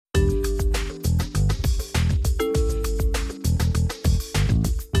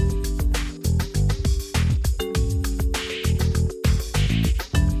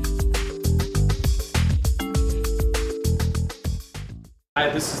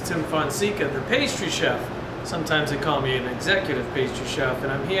this is Tim Fonseca, the pastry chef. Sometimes they call me an executive pastry chef,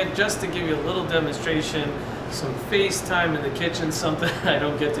 and I'm here just to give you a little demonstration, some FaceTime in the kitchen, something I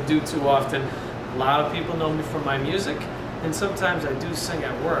don't get to do too often. A lot of people know me from my music, and sometimes I do sing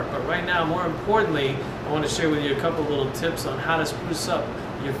at work. But right now, more importantly, I want to share with you a couple little tips on how to spruce up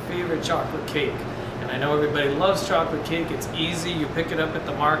your favorite chocolate cake. And I know everybody loves chocolate cake. It's easy. You pick it up at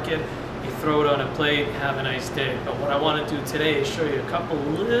the market, you throw it on a plate, have a nice day. But what I want to do today is show you a couple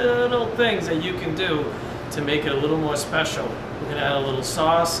little things that you can do to make it a little more special. We're going to add a little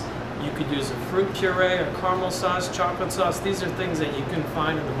sauce. You could use a fruit puree, or caramel sauce, chocolate sauce. These are things that you can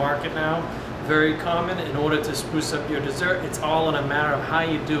find in the market now. Very common in order to spruce up your dessert. It's all in a matter of how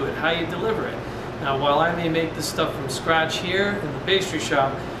you do it, how you deliver it. Now, while I may make this stuff from scratch here in the pastry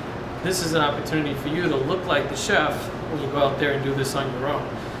shop, this is an opportunity for you to look like the chef when you go out there and do this on your own.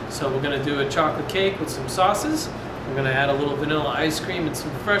 So we're going to do a chocolate cake with some sauces. We're going to add a little vanilla ice cream and some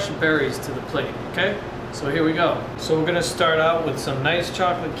fresh berries to the plate, okay? So here we go. So we're going to start out with some nice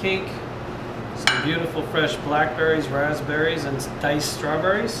chocolate cake, some beautiful fresh blackberries, raspberries, and diced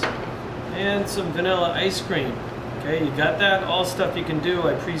strawberries, and some vanilla ice cream. Okay, you got that? All stuff you can do.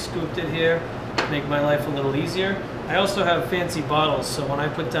 I pre-scooped it here to make my life a little easier. I also have fancy bottles, so when I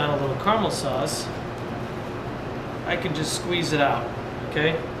put down a little caramel sauce, I can just squeeze it out,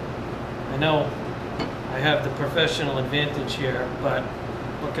 okay? I know I have the professional advantage here, but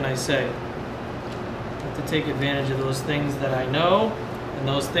what can I say? I have to take advantage of those things that I know and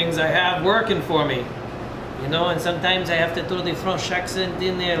those things I have working for me. You know, and sometimes I have to throw the French accent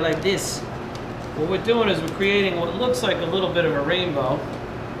in there like this. What we're doing is we're creating what looks like a little bit of a rainbow.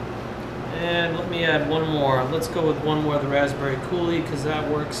 And let me add one more. Let's go with one more of the raspberry coulis, because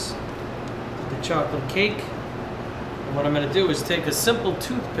that works with the chocolate cake. And what I'm going to do is take a simple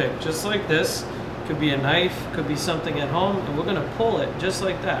toothpick, just like this. Could be a knife, could be something at home, and we're going to pull it just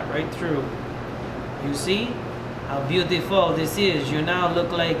like that, right through. You see how beautiful this is? You now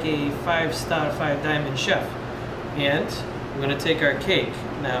look like a 5-star, 5-diamond chef. And we're going to take our cake.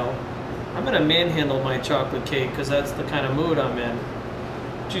 Now, I'm going to manhandle my chocolate cake because that's the kind of mood I'm in.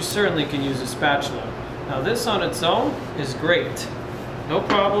 But you certainly can use a spatula. Now, this on its own is great. No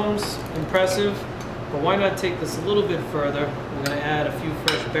problems, impressive. But why not take this a little bit further? We're going to add a few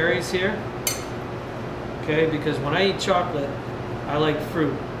fresh berries here. Okay, because when I eat chocolate, I like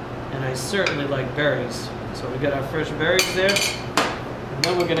fruit. And I certainly like berries. So we got our fresh berries there. And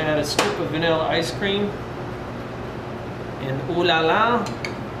then we're going to add a scoop of vanilla ice cream. And ooh la la,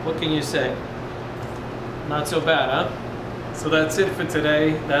 what can you say? Not so bad, huh? So that's it for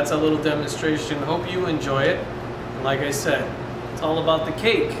today. That's a little demonstration. Hope you enjoy it. And like I said, it's all about the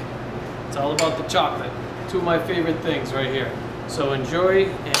cake. It's all about the chocolate. Two of my favorite things right here. So enjoy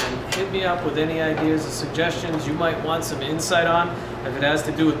and hit me up with any ideas or suggestions you might want some insight on. If it has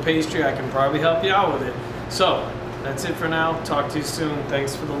to do with pastry, I can probably help you out with it. So that's it for now. Talk to you soon.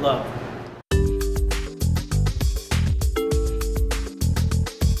 Thanks for the love.